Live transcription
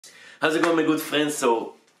How's it going, my good friends?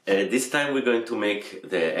 So this time we're going to make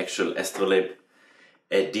the actual astrolabe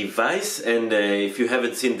device, and if you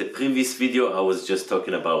haven't seen the previous video, I was just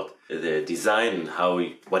talking about the design and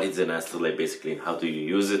what is an astrolabe basically and how do you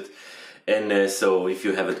use it. And so if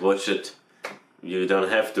you haven't watched it, you don't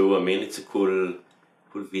have to. I mean, it's a cool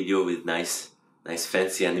video with nice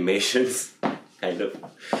fancy animations, kind of.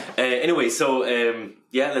 Anyway, so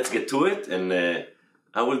yeah, let's get to it, and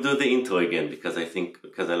I will do the intro again because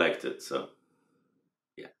I liked it. So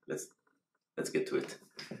yeah, let's get to it.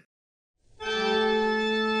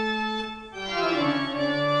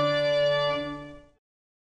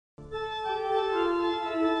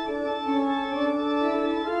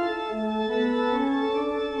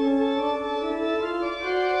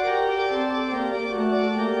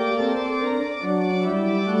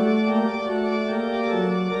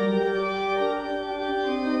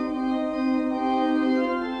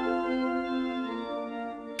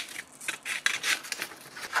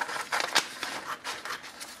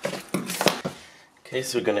 Okay,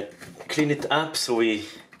 so we're gonna clean it up, so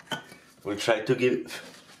we'll try to give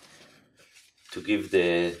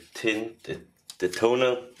the tint, the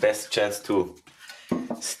toner, best chance to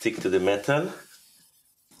stick to the metal.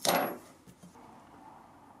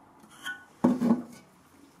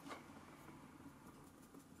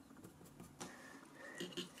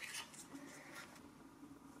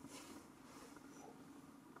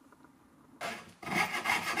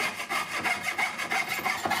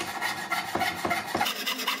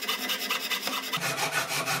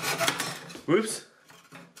 Whoops.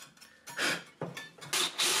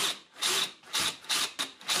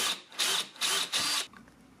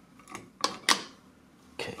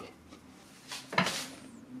 Okay.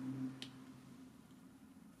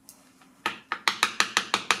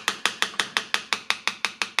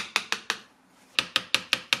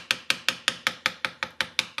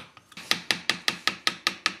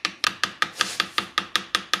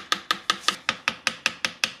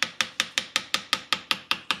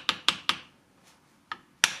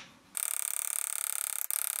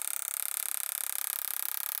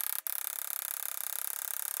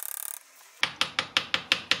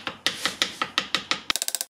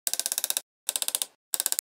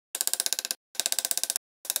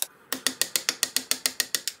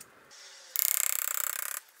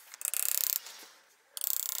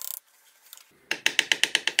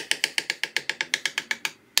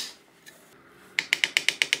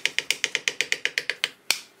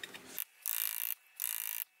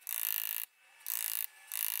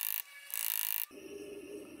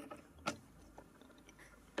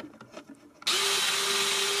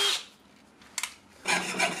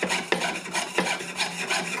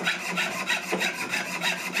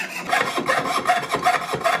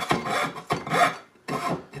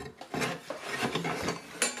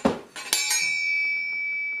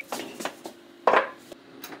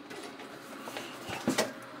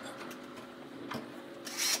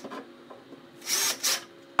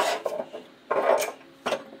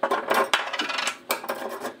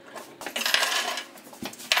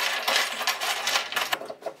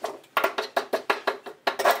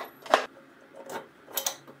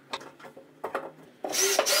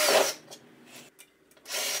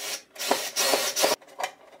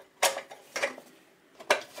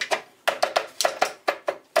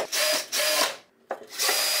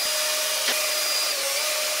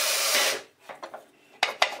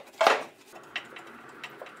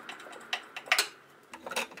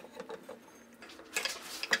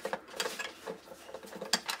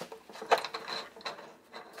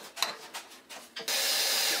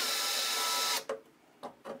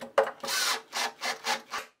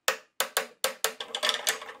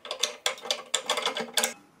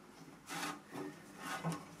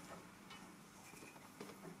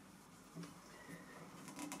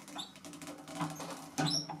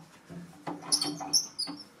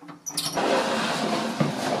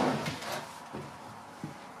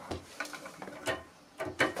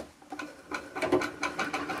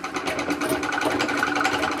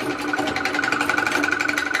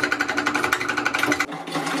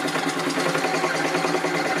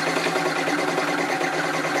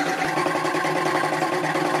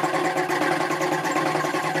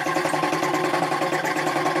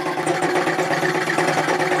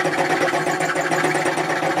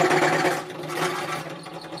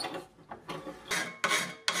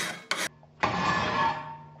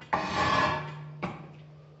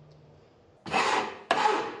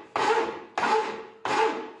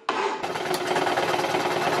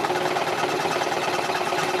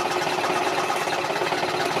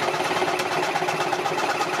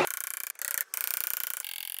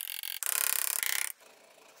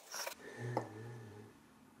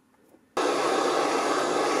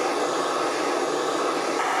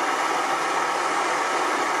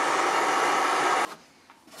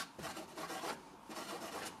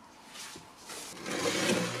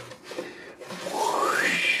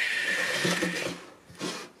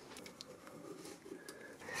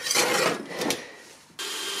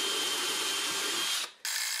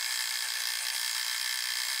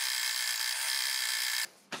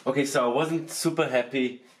 Okay, so I wasn't super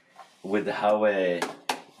happy with how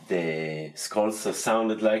the scrolls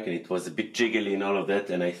sounded like, and it was a bit jiggly and all of that,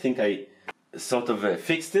 and I think I sort of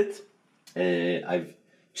fixed it. I've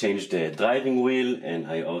changed the driving wheel, and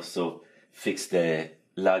I also fixed the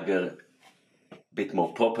lugger a bit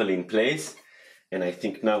more properly in place, and I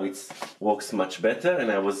think now it works much better.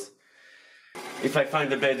 And if I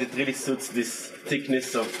find a bed that really suits this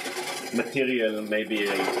thickness of material, maybe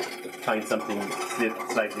I find something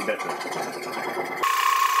slightly better.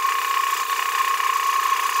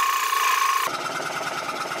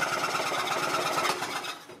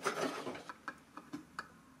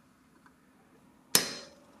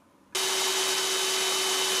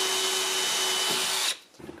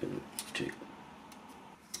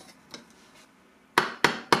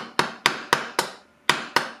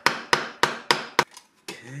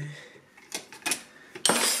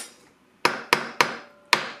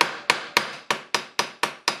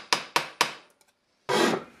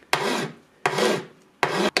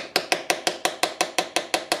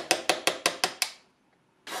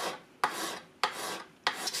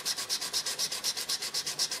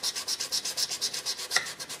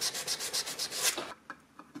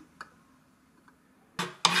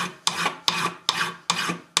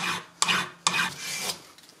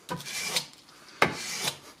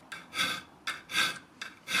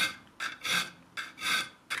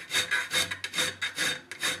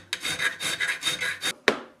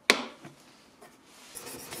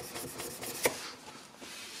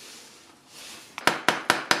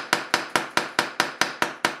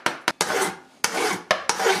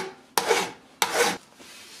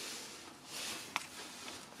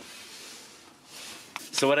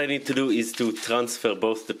 So what I need to do is to transfer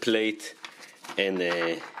both the plate and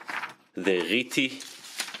the Riti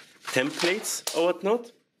templates or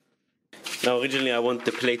whatnot. Now originally I want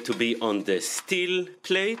the plate to be on the steel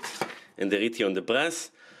plate and the Riti on the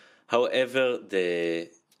brass. However,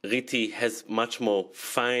 the Riti has much more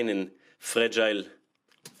fine and fragile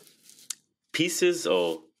pieces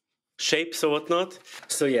or shapes or whatnot.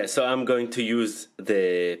 So yeah, so I'm going to use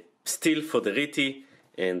the steel for the Riti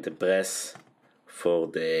and the brass for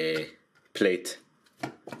the plate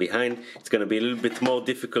behind. It's going to be a little bit more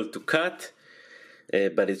difficult to cut,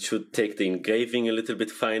 but it should take the engraving a little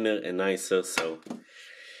bit finer and nicer. So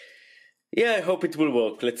yeah, I hope it will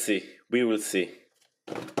work. Let's see. We will see.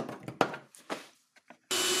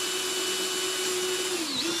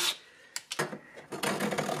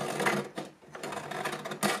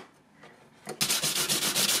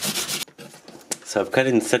 So I've cut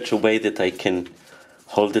it in such a way that I can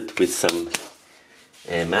hold it with some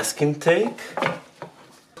masking tape.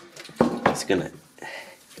 It's gonna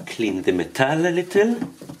clean the metal a little.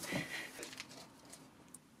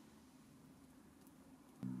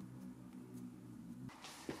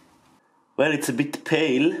 Well, it's a bit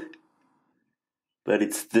pale, but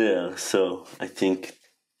it's there, so I think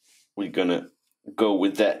we're gonna go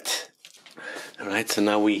with that. Alright, so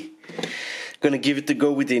now we're gonna give it a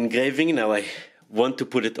go with the engraving. Now I want to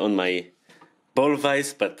put it on my ball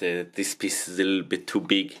vise, but this piece is a little bit too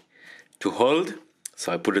big to hold,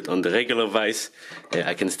 so I put it on the regular vise.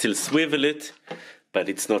 I can still swivel it, but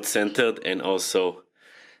it's not centered, and also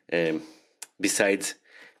besides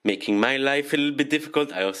making my life a little bit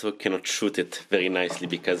difficult, I also cannot shoot it very nicely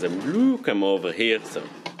because I'm over here. So,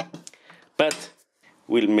 but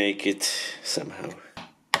we'll make it somehow.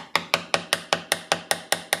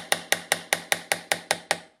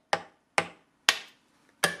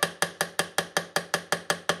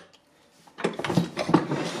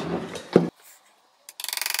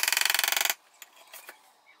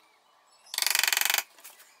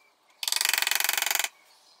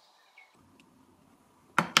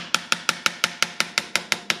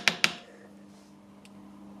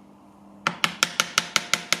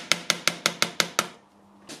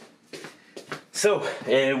 So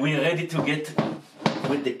we're ready to get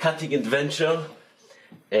with the cutting adventure,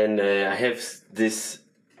 and I have this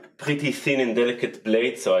pretty thin and delicate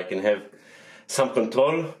blade, so I can have some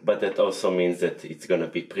control, but that also means that it's gonna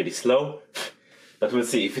be pretty slow. But we'll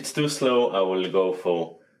see. If it's too slow, I will go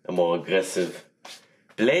for a more aggressive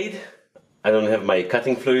blade. I don't have my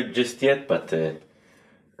cutting fluid just yet, but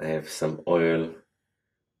I have some oil,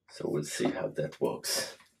 so we'll see how that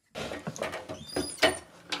works.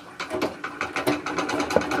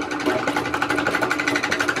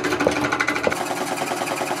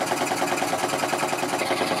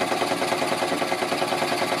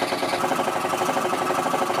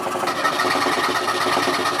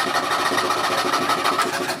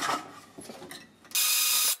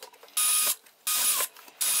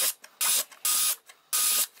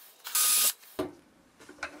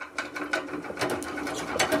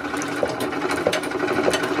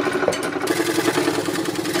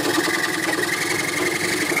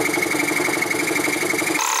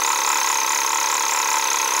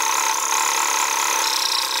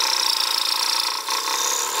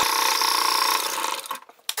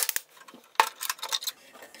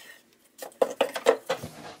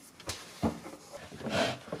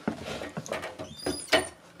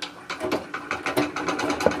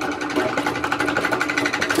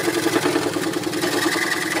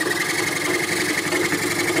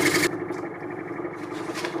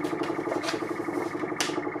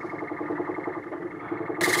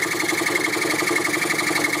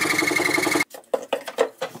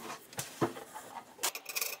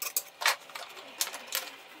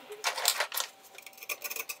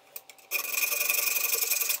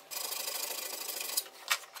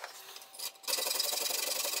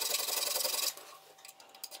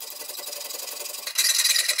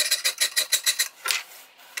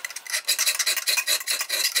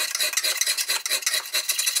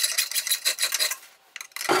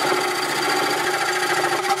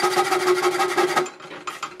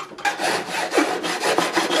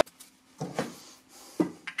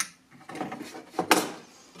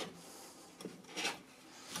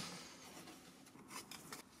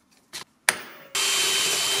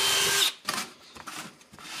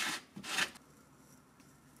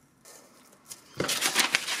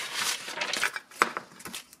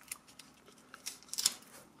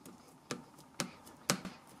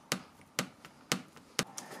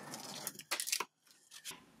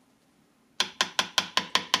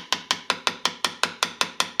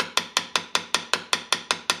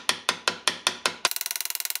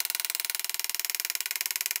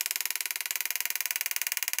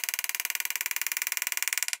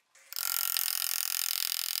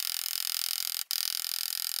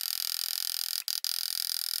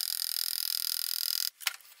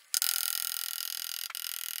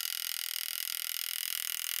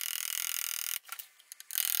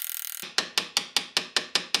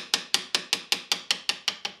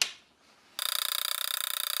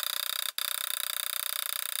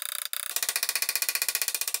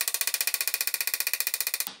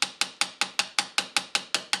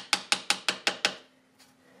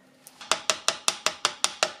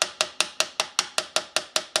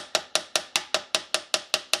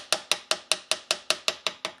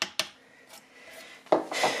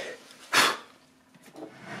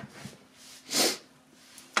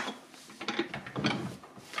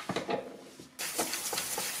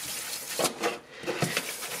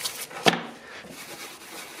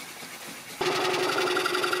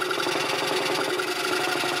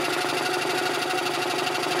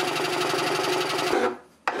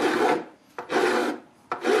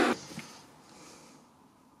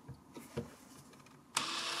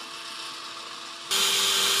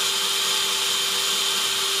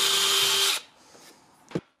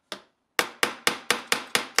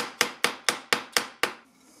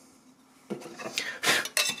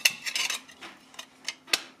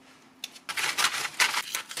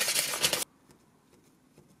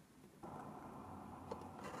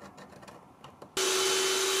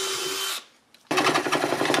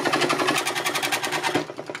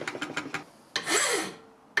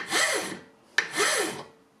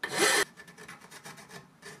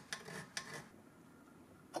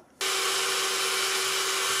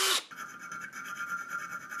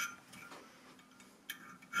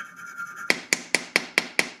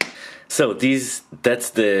 So that's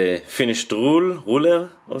the finished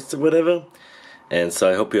ruler or whatever, and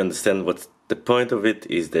so I hope you understand what the point of it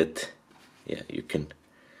is. That yeah, you can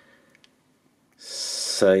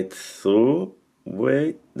sight through.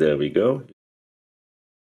 Wait, there we go.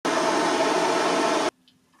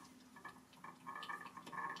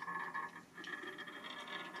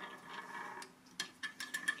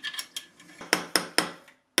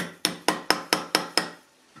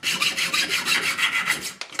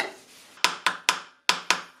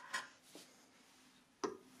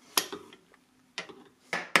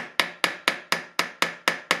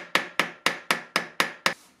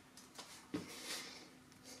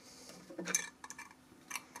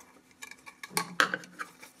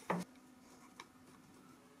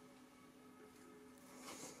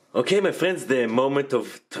 Okay, my friends, the moment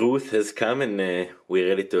of truth has come, and we're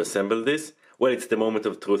ready to assemble this. Well, it's the moment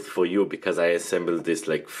of truth for you because I assembled this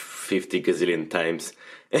like 50 gazillion times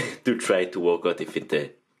to try to work out if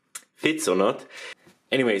it fits or not.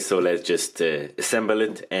 Anyway, so let's just assemble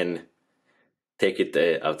it and take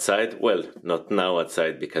it outside. Well, not now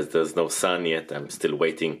outside because there's no sun yet. I'm still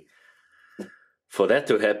waiting for that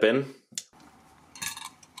to happen.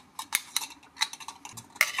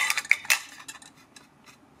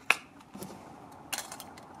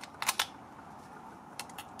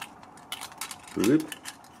 Whoop.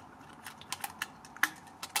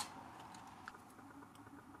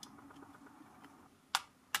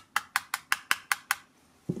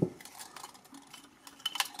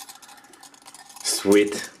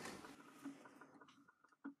 Sweet.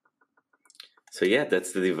 So yeah,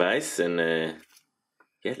 that's the device, and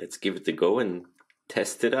yeah, let's give it a go and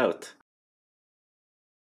test it out.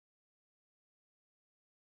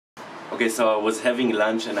 Okay, so I was having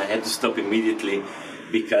lunch and I had to stop immediately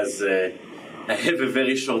because I have a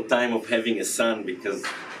very short time of having a son because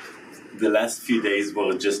the last few days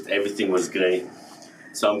were just everything was gray.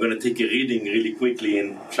 So I'm gonna take a reading really quickly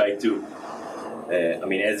and try to, I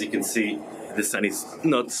mean, as you can see, the sun is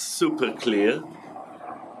not super clear,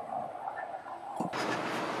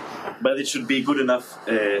 but it should be good enough,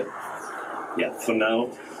 yeah, for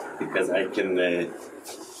now, because I can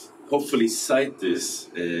hopefully sight this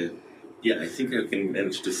Yeah, I think I can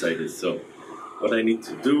manage to sight it. So what I need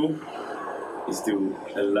to do is to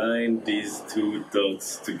align these two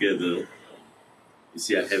dots together. You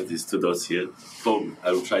see, I have these two dots here. Oh,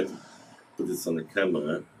 I will try to put this on the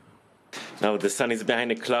camera. Now the sun is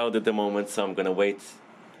behind a cloud at the moment, so I'm gonna wait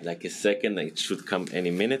like a second. It should come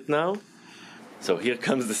any minute now. So here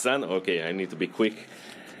comes the sun. Okay, I need to be quick.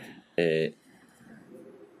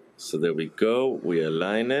 So there we go. We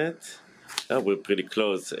align it. Oh, we're pretty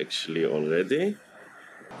close actually already.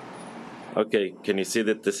 Okay, can you see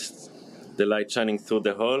that the light shining through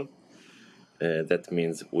the hole? That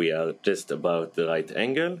means we are just about the right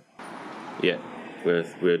angle. Yeah,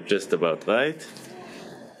 we're just about right.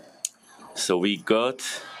 So we got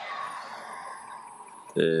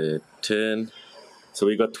 10. So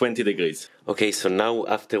we got 20 degrees. Okay, so now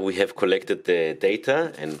after we have collected the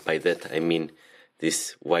data, and by that I mean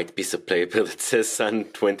this white piece of paper that says sun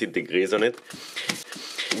 20 degrees on it,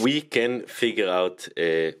 we can figure out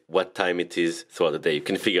what time it is throughout the day. You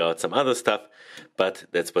can figure out some other stuff, but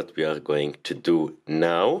that's what we are going to do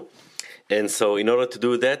now. And so in order to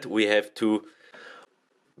do that, we have to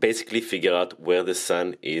basically figure out where the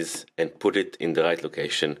sun is and put it in the right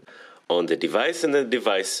location on the device, and the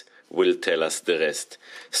device will tell us the rest.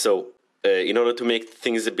 So in order to make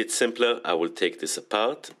things a bit simpler, I will take this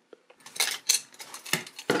apart.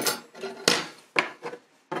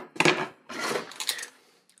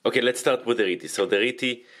 Okay, let's start with the RITI. So the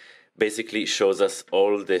RITI basically shows us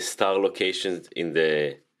all the star locations in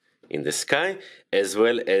the sky, as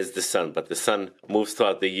well as the sun. But the sun moves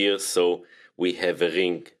throughout the year, so we have a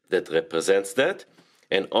ring that represents that.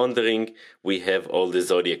 And on the ring, we have all the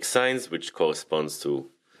zodiac signs, which corresponds to,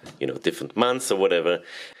 different months or whatever.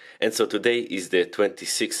 And so today is the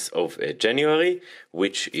 26th of January,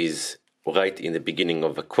 which is right in the beginning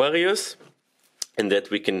of Aquarius. And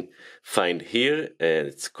that we can find here.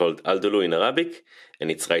 It's called Aldulu in Arabic,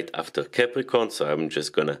 and it's right after Capricorn. So I'm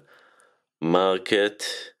just gonna mark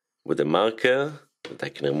it with a marker that I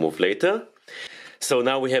can remove later. So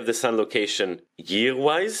now we have the sun location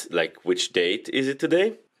year-wise, like which date is it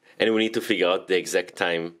today? And we need to figure out the exact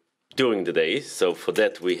time during the day. So for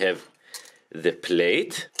that we have the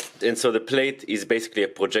plate. And so the plate is basically a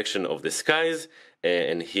projection of the skies.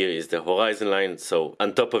 And here is the horizon line. So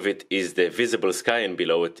on top of it is the visible sky, and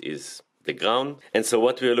below it is the ground. And so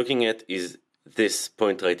what we are looking at is this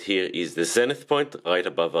point right here is the zenith point right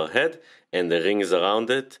above our head, and the rings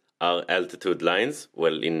around it are altitude lines,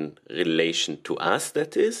 well, in relation to us,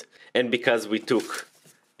 that is. And because we took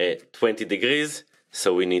 20 degrees,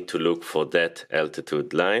 so we need to look for that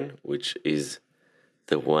altitude line, which is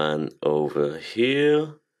the one over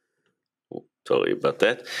here. Sorry about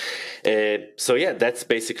that. So yeah, that's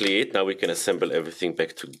basically it. Now we can assemble everything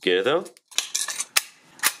back together.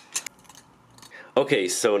 Okay,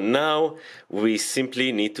 so now we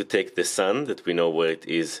simply need to take the sun that we know where it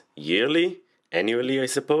is annually, I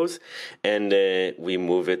suppose, and we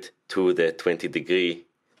move it to the 20-degree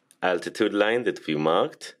altitude line that we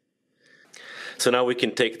marked. So now we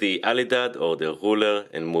can take the alidad or the ruler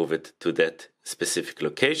and move it to that specific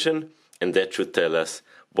location, and that should tell us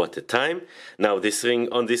what the time. Now on this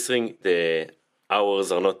ring, the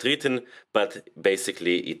hours are not written, but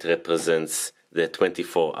basically it represents the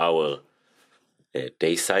 24-hour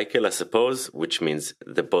day cycle, I suppose, which means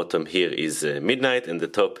the bottom here is midnight and the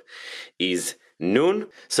top is noon.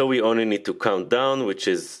 So we only need to count down, which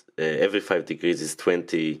is every 5 degrees is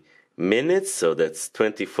 20 minutes. So that's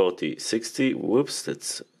 20, 40, 60. Whoops,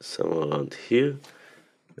 that's somewhere around here.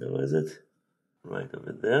 Where is it? Right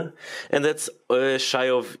over there. And that's shy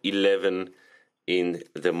of 11 in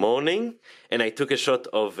the morning. And I took a shot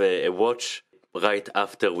of a watch right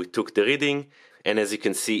after we took the reading. And as you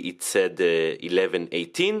can see, it said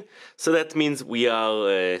 11:18. So that means we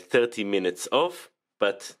are 30 minutes off.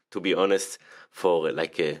 But to be honest, for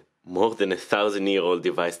like a more than 1,000-year-old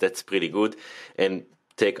device, that's pretty good. And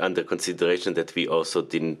take under consideration that we also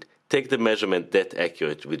didn't take the measurement that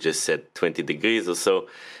accurate. We just said 20 degrees or so.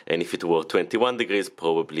 And if it were 21 degrees,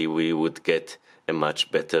 probably we would get a much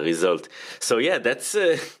better result. So yeah, that's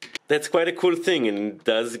quite a cool thing, and it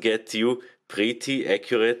does get you pretty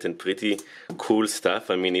accurate and pretty cool stuff.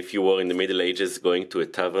 I mean, if you were in the Middle Ages going to a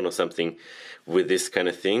tavern or something with this kind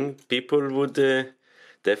of thing, people would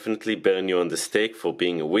definitely burn you on the stake for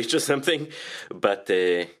being a witch or something. But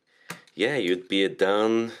yeah, you'd be a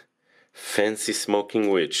darn fancy smoking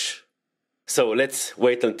witch. So let's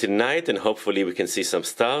wait until night and hopefully we can see some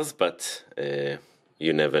stars, but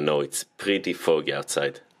you never know, it's pretty foggy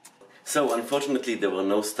outside. So unfortunately there were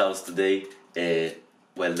no stars today.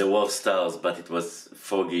 Well, there were stars, but it was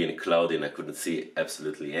foggy and cloudy and I couldn't see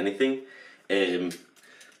absolutely anything.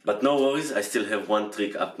 But no worries, I still have one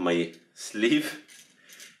trick up my sleeve,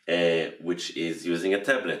 which is using a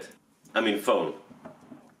tablet. I mean phone.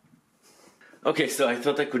 Okay, so I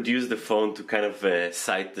thought I could use the phone to kind of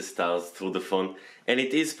sight the stars through the phone, and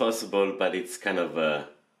it is possible, but it's kind of,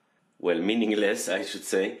 well, meaningless, I should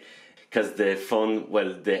say, because the phone,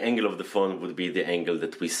 well, the angle of the phone would be the angle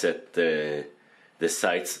that we set the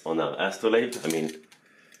sights on our astrolabe. I mean,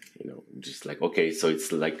 you know, just like, okay, so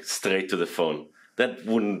it's like straight to the phone. That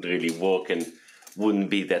wouldn't really work and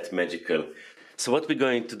wouldn't be that magical. So what we're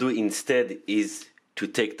going to do instead is to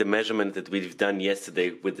take the measurement that we've done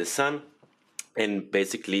yesterday with the sun and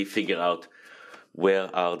basically figure out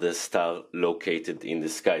where are the stars located in the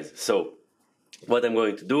skies. So what I'm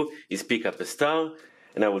going to do is pick up a star,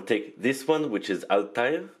 and I will take this one, which is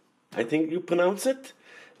Altair, I think you pronounce it,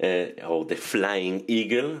 or the Flying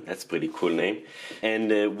Eagle. That's a pretty cool name.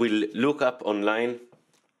 And we'll look up online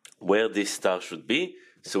where this star should be,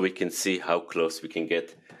 so we can see how close we can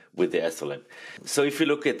get with the astrolabe. So if you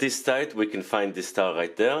look at this site, we can find this star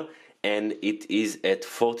right there, and it is at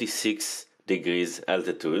 46 degrees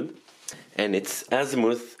altitude, and its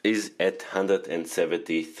azimuth is at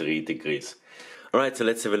 173 degrees. Alright, so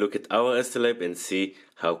let's have a look at our astrolabe and see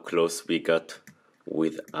how close we got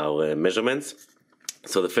with our measurements.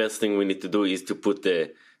 So the first thing we need to do is to put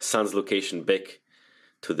the sun's location back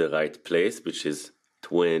to the right place, which is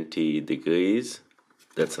 20 degrees.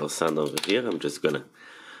 That's our sun over here. I'm just gonna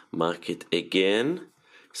mark it again.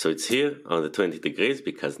 So it's here on the 20 degrees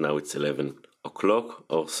because now it's 11 o'clock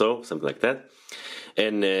or so, something like that.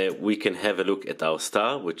 And we can have a look at our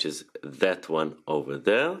star, which is that one over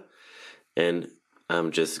there. And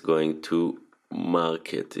I'm just going to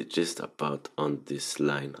mark it just about on this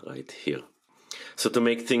line right here. So to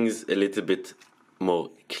make things a little bit more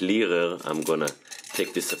clearer, I'm gonna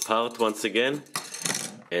take this apart once again,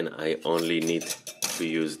 and I only need to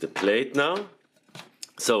use the plate now.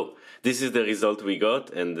 So this is the result we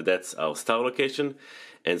got, and that's our star location.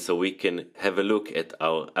 And so we can have a look at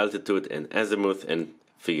our altitude and azimuth and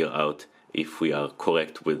figure out if we are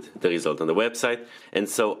correct with the result on the website. And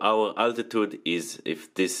so our altitude is,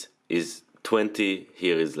 if this is 20,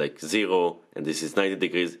 here is like 0, and this is 90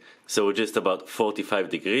 degrees. So we're just about 45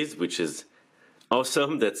 degrees, which is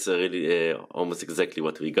awesome. That's really almost exactly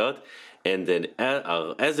what we got. And then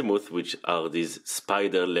our azimuth, which are these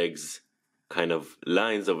spider legs kind of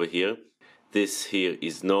lines over here. This here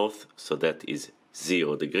is north, so that is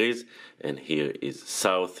 0 degrees, and here is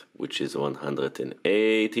south, which is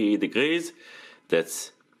 180 degrees.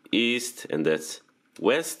 That's east, and that's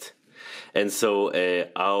west. And so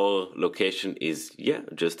our location is, yeah,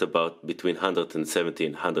 just about between 170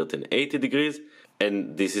 and 180 degrees.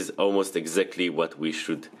 And this is almost exactly what we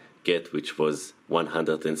should get, which was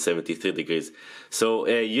 173 degrees. So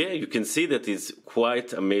yeah, you can see that it's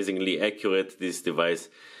quite amazingly accurate, this device.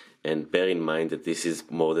 And bear in mind that this is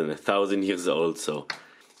more than 1,000 years old. So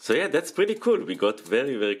yeah, that's pretty cool. We got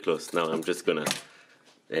very, very close. Now I'm just gonna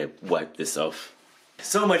wipe this off.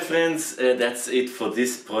 So my friends, that's it for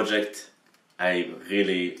this project. I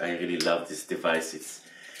really love this device.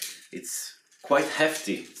 It's quite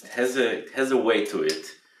hefty. It has a weight to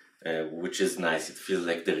it, which is nice. It feels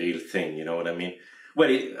like the real thing. You know what I mean?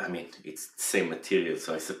 Well, I mean, it's the same material,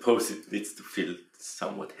 so I suppose it needs to feel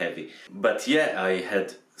somewhat heavy. But yeah, I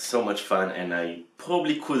had so much fun, and I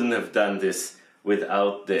probably couldn't have done this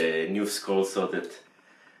without the new scroll saw that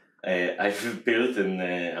I've built, and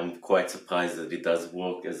I'm quite surprised that it does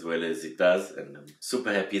work as well as it does, and I'm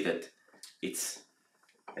super happy that it's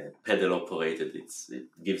pedal operated. It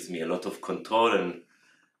gives me a lot of control,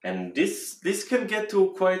 and this can get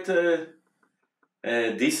to quite a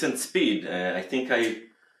decent speed. I think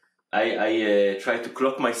I tried to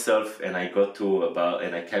clock myself, and I got to about,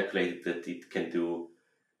 and I calculated that it can do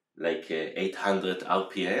like 800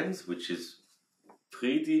 RPMs, which is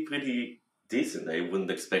pretty decent. I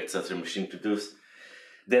wouldn't expect such a machine to do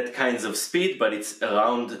that kinds of speed, but it's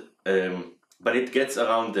around, but it gets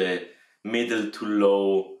around the middle to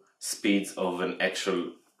low speeds of an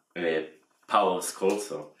actual power scroll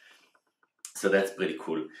saw. So that's pretty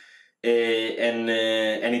cool. And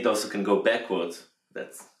it also can go backwards.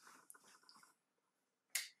 That's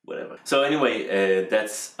whatever. So anyway,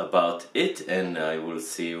 that's about it, and I will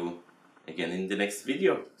see you again in the next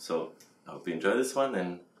video. So I hope you enjoy this one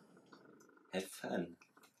and have fun.